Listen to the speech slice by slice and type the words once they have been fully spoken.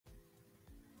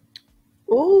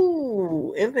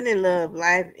Ooh, infinite love,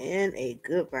 life in a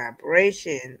good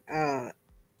vibration.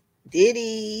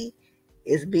 Diddy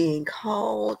is being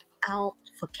called out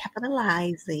for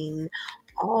capitalizing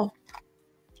off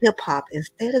hip hop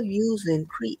instead of using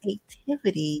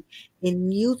creativity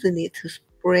and using it to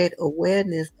spread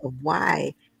awareness of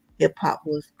why hip hop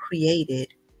was created.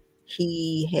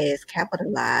 He has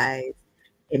capitalized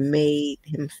and made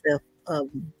himself a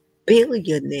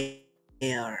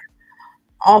billionaire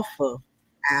off of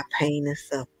our pain and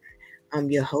suffering. I'm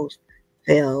your host,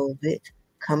 Velvet,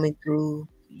 coming through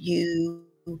you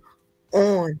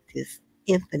on this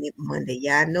infinite Monday.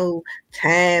 Y'all know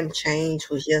time change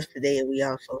was yesterday, and we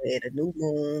also had a new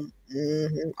moon.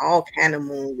 All kind of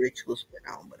moon rituals went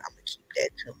on, but I'm gonna keep that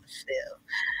to myself.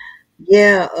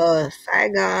 Yeah,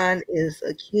 Saigon is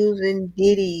accusing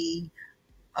Diddy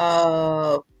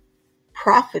of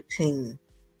profiting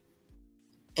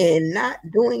and not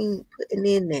putting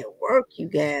in that work, you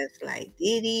guys. Like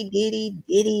Diddy.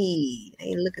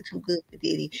 Ain't looking too good for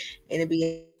Diddy. And to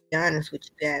be honest with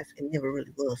you guys, it never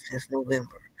really was since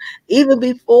November. Even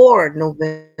before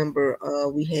November,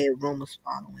 we had rumors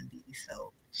following Diddy.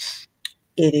 So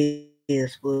it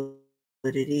is what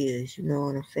it is. You know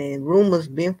what I'm saying? Rumors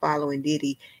been following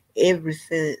Diddy ever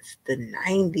since the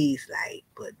 90s. Like,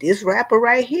 but this rapper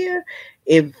right here,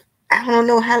 if I don't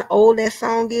know how old that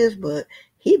song is, but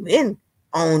he been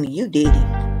on you, Diddy.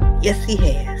 Yes, he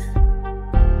has.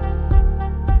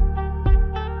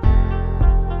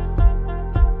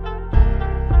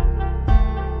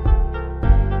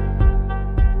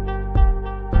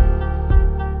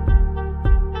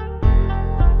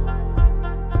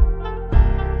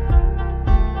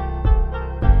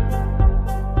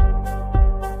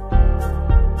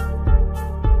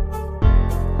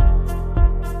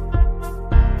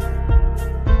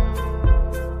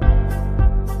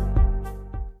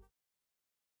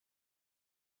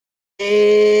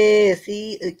 Yes,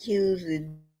 he accused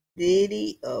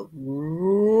Diddy of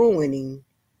ruining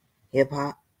hip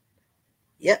hop.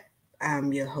 Yep,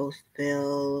 I'm your host,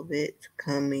 Velvet,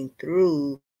 coming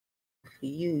through for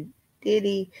you,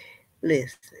 Diddy.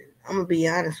 Listen, I'm gonna be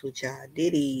honest with y'all.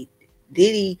 Diddy,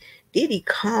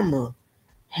 comma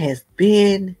has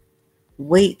been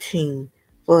waiting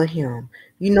for him.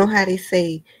 You know how they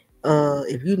say,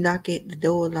 if you knock at the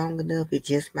door long enough, it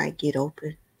just might get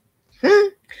open. Hmm?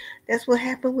 That's what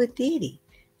happened with Diddy.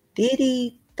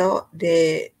 Diddy thought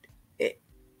that it,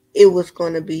 it was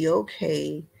going to be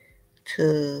okay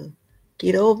to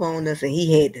get over on us, and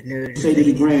he had the nerve to Say to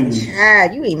say the this. Grammys.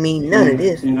 Child, you ain't mean none of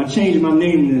this. And I changed my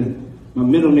name my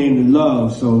middle name to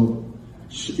Love, so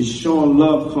it's Sean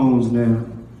Love Combs now.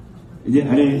 You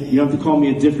don't have to call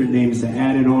me a different name. It's an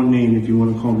added on name if you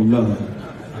want to call me Love.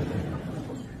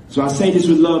 So I say this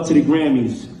with love to the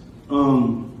Grammys.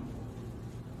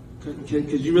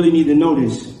 Because you really need to know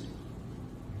this.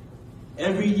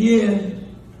 Every year,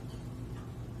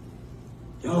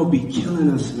 y'all be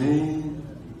killing us, man.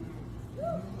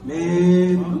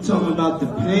 Man, I'm talking about the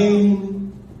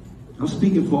pain. I'm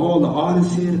speaking for all the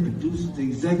artists here, the producers, the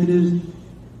executives,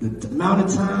 the amount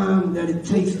of time that it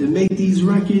takes to make these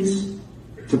records,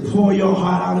 to pour your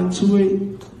heart out into it,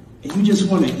 and you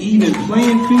just want an even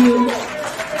playing field.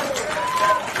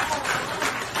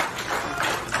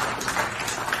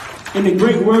 In the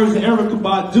great words of Erykah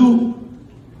Badu,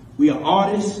 we are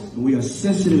artists and we are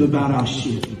sensitive about our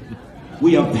shit.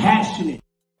 We are passionate.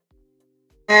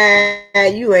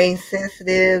 You ain't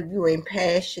sensitive, you ain't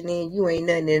passionate, you ain't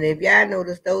nothing. And if y'all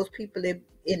notice those people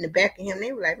in the back of him,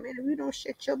 they were like, man, if you don't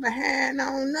shut your behind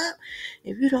on up,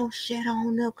 if you don't shut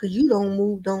on up, because you don't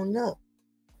moved on up,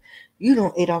 you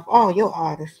don't ate off all your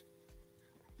artists.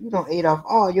 You don't ate off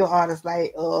all your artists.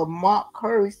 Like Mark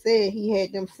Curry said, he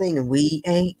had them singing, we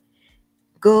ain't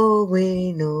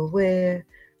going nowhere,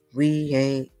 we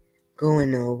ain't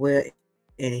going nowhere.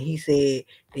 And he said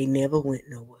they never went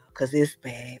nowhere because it's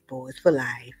bad boys for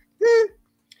life.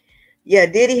 Yeah,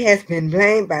 Diddy has been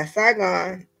blamed by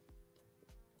Saigon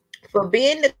for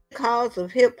being the cause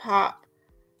of hip hop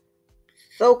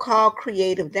so-called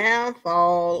creative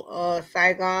downfall.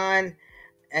 Saigon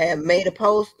made a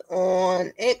post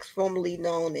on X, formerly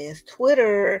known as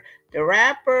Twitter. The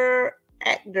rapper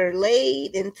actor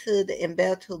laid into the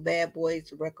embattled Bad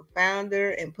Boys record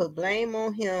founder and put blame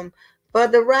on him for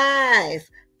the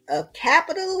rise of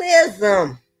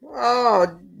capitalism.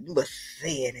 Oh, but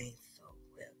say it ain't so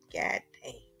well. God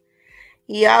dang.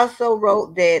 He also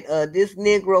wrote that this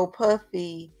Negro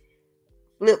Puffy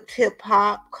flipped hip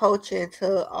hop culture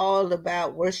into all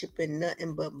about worshiping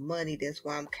nothing but money. That's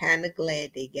why I'm kind of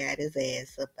glad they got his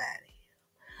ass up out of here.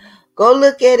 Go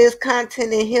look at his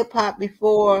content in hip hop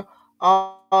before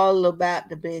all about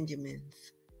the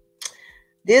Benjamins.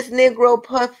 This Negro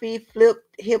Puffy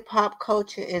flipped hip hop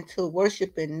culture into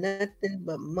worshiping nothing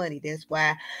but money. That's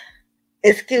why,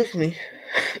 excuse me,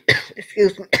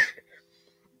 excuse me.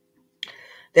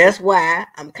 That's why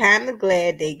I'm kind of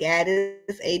glad they got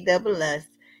his AWS.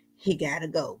 He gotta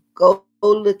go. Go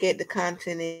look at the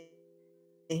content in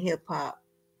hip hop.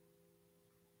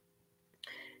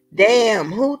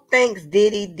 Damn, who thinks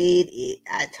Diddy did it?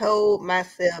 I told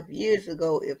myself years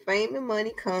ago, if fame and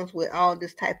money comes with all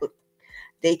this type of,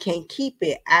 they can't keep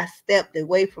it. I stepped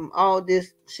away from all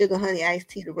this sugar honey iced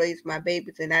tea to raise my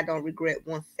babies, and I don't regret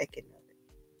 1 second of it.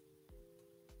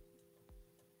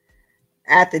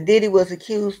 After Diddy was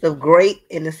accused of rape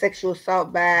and the sexual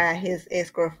assault by his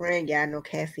ex-girlfriend, y'all know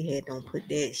Cassie had don't put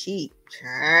that. She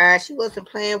wasn't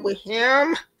playing with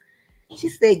him. She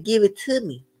said, "Give it to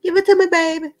me. Give it to me,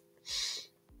 baby."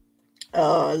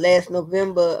 Last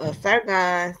November,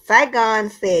 Saigon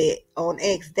said on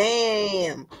X,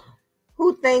 "Damn,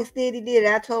 who thinks Diddy did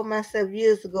it?" I told myself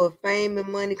years ago, if fame and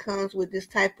money comes with this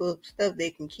type of stuff,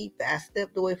 they can keep it. I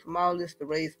stepped away from all this to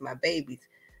raise my babies.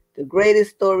 The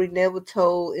greatest story never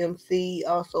told. MC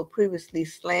also previously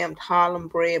slammed Harlem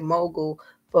Bread mogul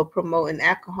for promoting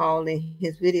alcohol in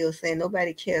his video, saying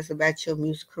nobody cares about your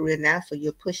music career now, so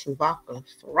you're pushing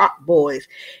vocalists, rock boys.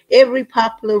 Every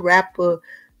popular rapper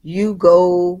you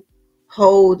go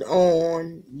hold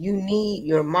on, you need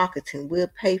your marketing. We'll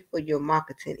pay for your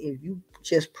marketing if you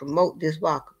just promote this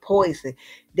vodka poison.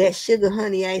 That sugar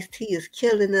honey iced tea is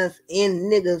killing us,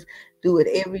 and niggas do it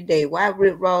every day. Why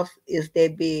Rick Ross is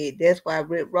that big? That's why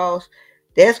every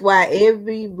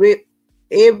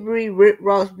Rick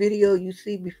Ross video you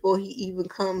see before he even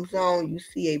comes on, you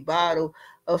see a bottle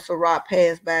of Ciroc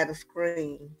pass by the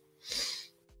screen.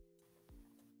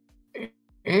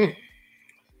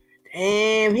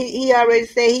 And he already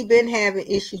said he been having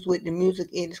issues with the music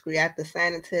industry after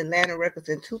signing to Atlanta Records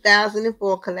in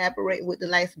 2004, collaborating with the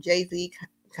likes of Jay-Z,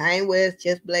 Kanye West,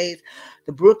 Just Blaze.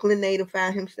 The Brooklyn native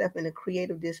found himself in a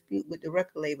creative dispute with the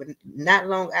record label. Not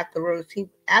long afterwards, he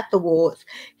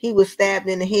was stabbed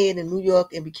in the head in New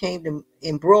York and became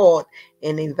embroiled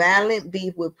in a violent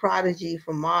beef with Prodigy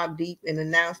from Mobb Deep and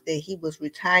announced that he was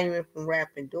retiring from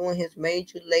rapping. During his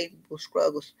major label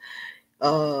struggles,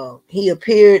 he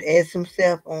appeared as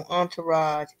himself on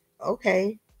Entourage.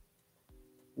 Okay,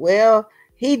 well,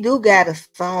 he do got a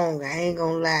song. I ain't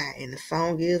gonna lie, and the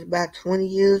song is about 20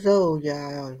 years old,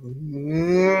 y'all.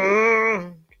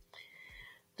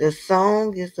 The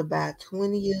song is about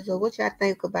 20 years old. What y'all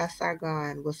think about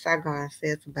Saigon? What Saigon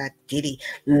says about Diddy?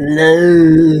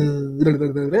 Love,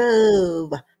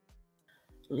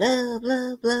 love,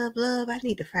 love, love, love. I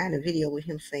need to find a video with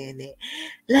him saying that.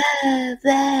 Love,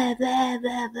 love, love,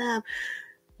 love, love.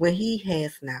 When he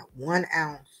has not 1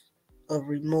 ounce of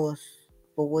remorse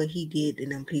for what he did to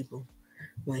them people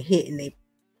when hitting their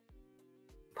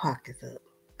pockets up.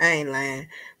 I ain't lying.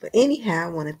 But anyhow, I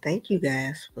want to thank you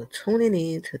guys for tuning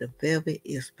in to the Velvet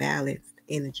is Balanced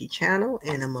Energy channel,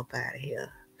 and I'm up out of here.